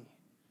family.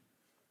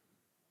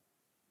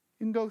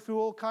 You can go through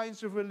all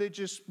kinds of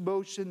religious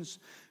motions,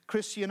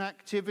 Christian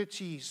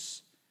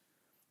activities,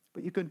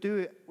 but you can do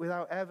it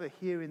without ever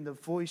hearing the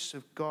voice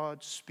of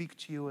God speak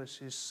to you as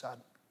his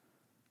son.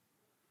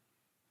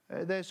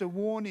 There's a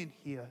warning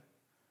here.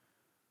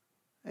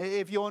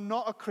 If you're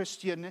not a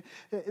Christian,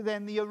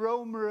 then the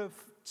aroma of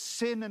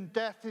sin and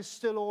death is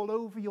still all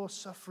over your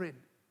suffering.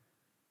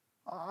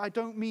 I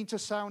don't mean to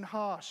sound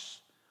harsh.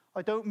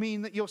 I don't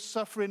mean that you're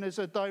suffering as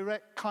a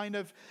direct kind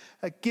of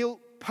a guilt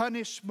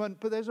punishment,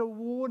 but there's a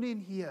warning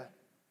here.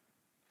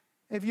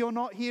 If you're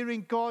not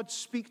hearing God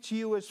speak to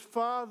you as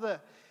Father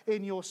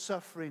in your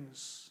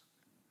sufferings,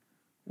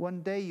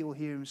 one day you'll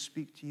hear him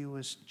speak to you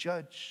as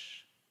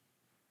Judge.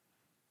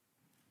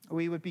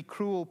 We would be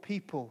cruel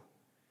people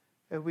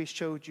if we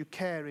showed you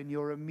care in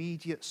your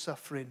immediate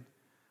suffering.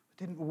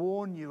 We didn't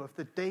warn you of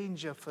the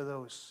danger for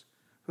those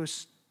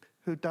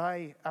who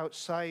die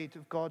outside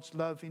of God's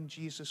love in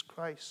Jesus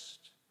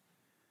Christ.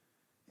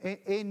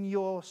 In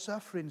your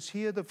sufferings,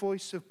 hear the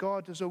voice of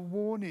God as a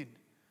warning.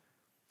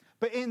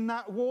 But in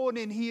that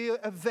warning, hear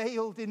a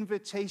veiled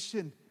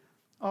invitation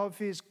of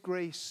his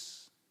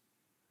grace.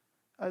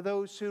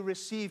 Those who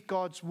receive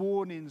God's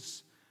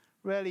warnings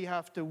rarely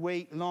have to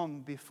wait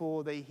long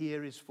before they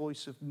hear his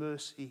voice of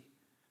mercy.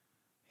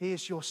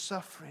 Here's your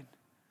suffering.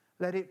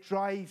 Let it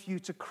drive you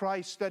to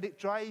Christ. Let it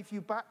drive you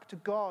back to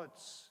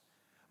God's.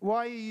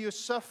 Why are you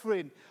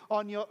suffering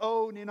on your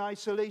own in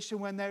isolation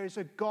when there is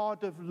a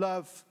God of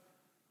love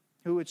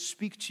who would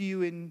speak to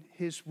you in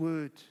his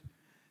word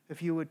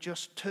if you would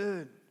just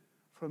turn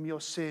from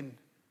your sin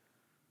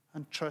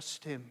and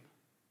trust him?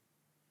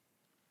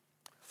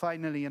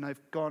 Finally, and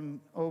I've gone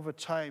over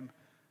time,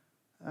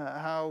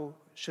 how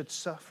should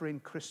suffering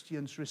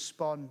Christians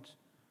respond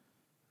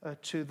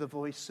to the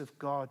voice of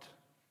God?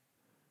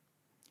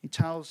 He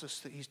tells us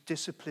that he's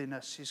disciplining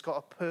us. He's got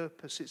a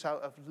purpose. It's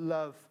out of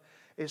love.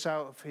 It's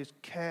out of his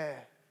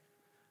care.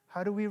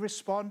 How do we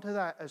respond to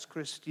that as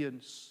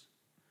Christians?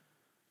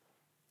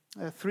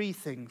 Three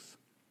things.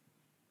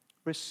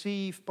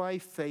 Receive by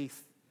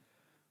faith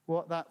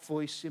what that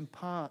voice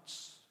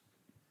imparts.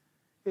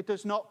 It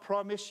does not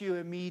promise you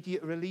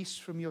immediate release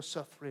from your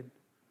suffering,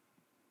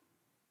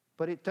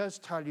 but it does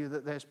tell you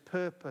that there's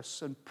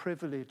purpose and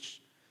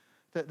privilege,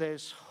 that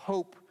there's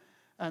hope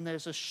and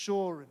there's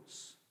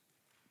assurance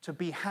to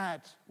be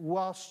had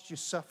whilst you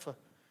suffer.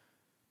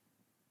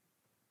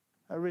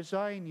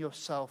 Resign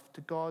yourself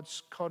to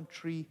God's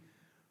contrary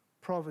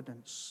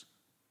providence.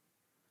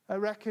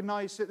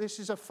 Recognize that this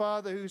is a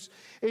Father who's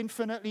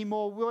infinitely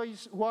more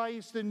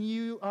wise than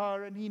you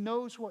are, and he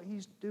knows what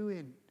he's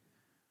doing.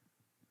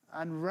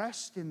 And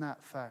rest in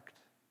that fact.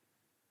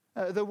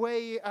 The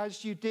way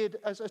as you did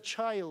as a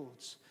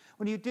child,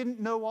 when you didn't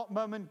know what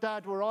mum and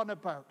dad were on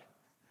about,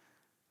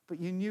 but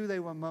you knew they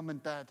were mum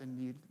and dad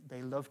and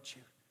they loved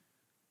you.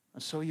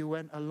 And so you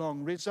went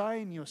along.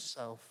 Resign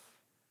yourself.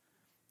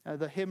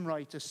 The hymn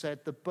writer said,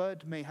 the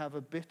bud may have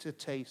a bitter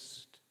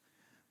taste,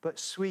 but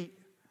sweet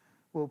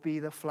will be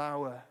the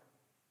flower.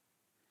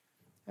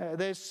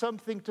 There's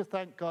something to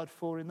thank God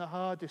for in the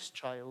hardest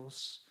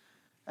trials.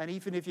 And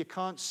even if you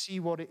can't see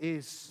what it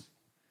is,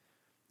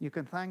 you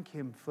can thank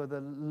him for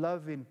the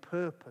loving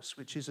purpose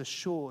which is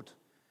assured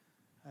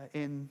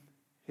in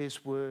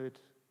his word.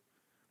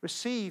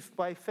 Receive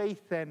by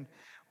faith then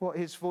what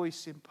his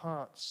voice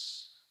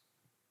imparts.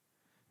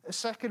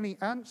 Secondly,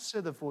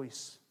 answer the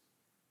voice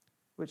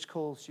which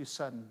calls you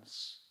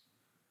sons.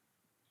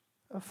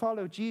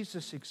 Follow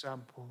Jesus'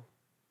 example.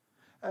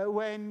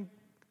 When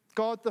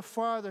God the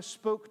Father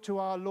spoke to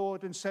our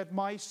Lord and said,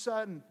 my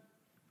son,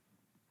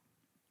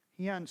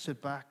 he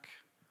answered back,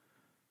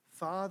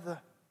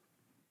 Father.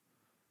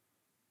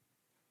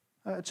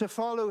 To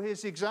follow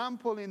his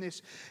example in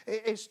this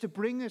is to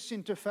bring us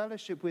into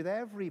fellowship with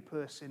every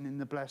person in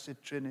the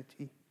Blessed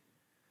Trinity.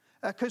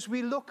 Because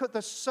we look at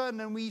the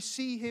Son and we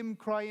see him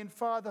crying,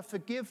 Father,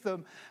 forgive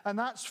them, and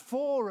that's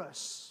for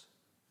us.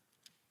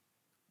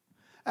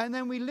 And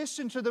then we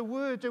listen to the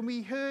word and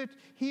we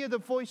hear the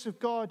voice of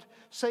God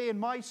saying,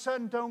 my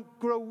son, don't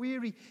grow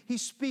weary.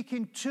 He's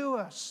speaking to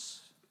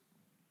us.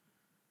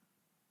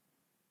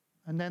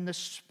 And then the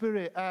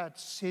Spirit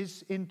adds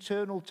his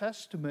internal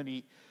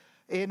testimony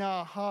in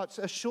our hearts,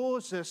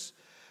 assures us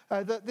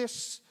that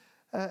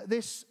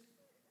this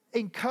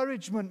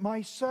encouragement,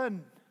 my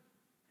son,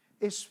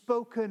 is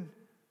spoken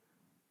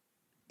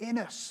in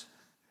us.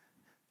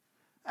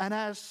 And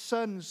as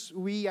sons,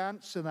 we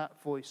answer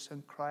that voice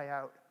and cry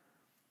out,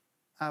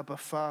 Abba,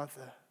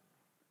 Father.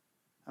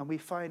 And we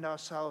find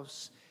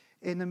ourselves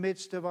in the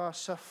midst of our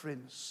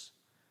sufferings,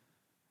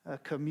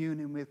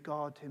 communing with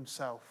God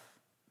himself,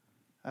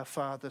 our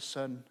Father,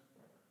 Son,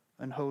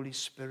 and Holy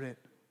Spirit.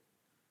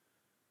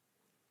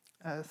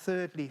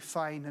 Thirdly,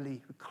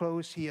 finally, we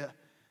close here.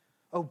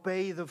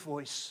 Obey the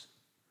voice.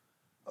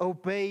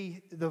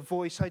 Obey the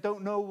voice. I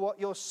don't know what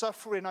you're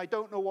suffering. I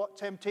don't know what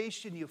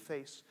temptation you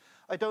face.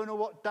 I don't know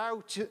what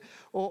doubt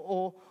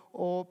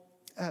or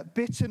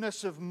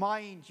bitterness of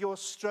mind you're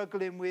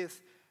struggling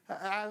with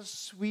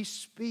as we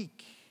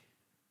speak.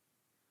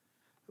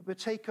 But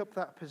take up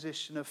that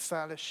position of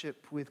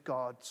fellowship with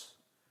God.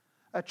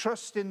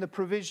 Trust in the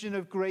provision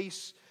of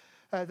grace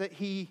that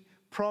he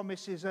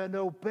promises, and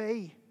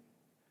obey.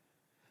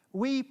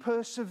 We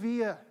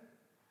persevere.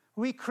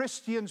 We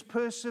Christians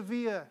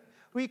persevere.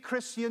 We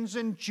Christians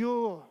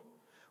endure.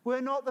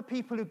 We're not the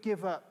people who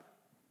give up.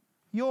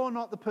 You're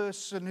not the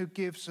person who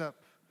gives up.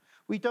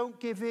 We don't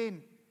give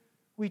in.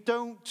 We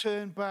don't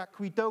turn back.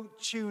 We don't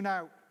tune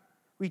out.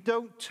 We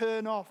don't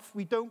turn off.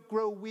 We don't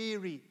grow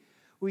weary.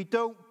 We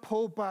don't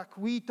pull back.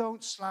 We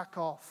don't slack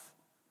off.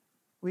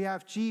 We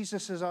have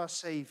Jesus as our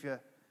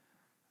Savior.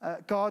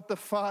 God the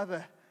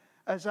Father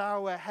as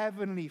our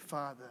Heavenly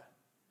Father.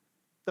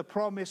 The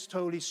promised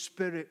Holy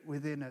Spirit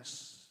within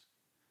us.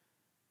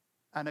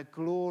 And a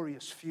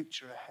glorious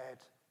future ahead.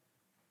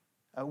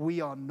 We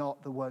are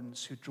not the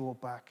ones who draw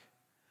back,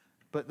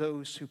 but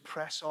those who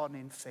press on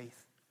in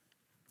faith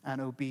and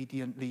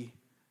obediently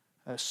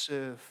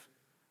serve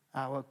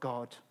our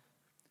God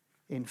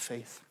in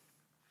faith.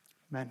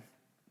 Amen.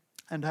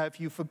 And have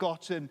you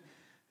forgotten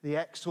the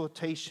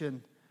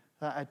exhortation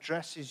that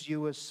addresses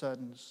you as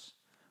sons?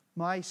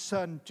 My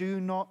son, do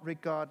not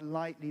regard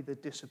lightly the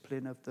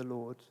discipline of the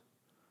Lord,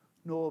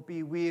 nor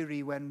be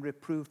weary when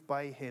reproved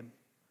by him.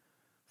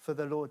 For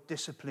the Lord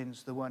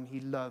disciplines the one he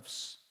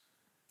loves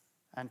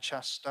and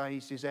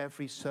chastises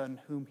every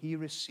son whom he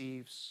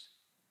receives.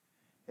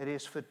 It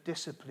is for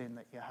discipline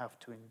that you have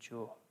to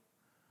endure.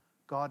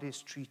 God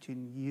is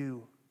treating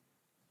you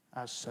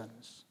as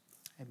sons.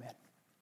 Amen.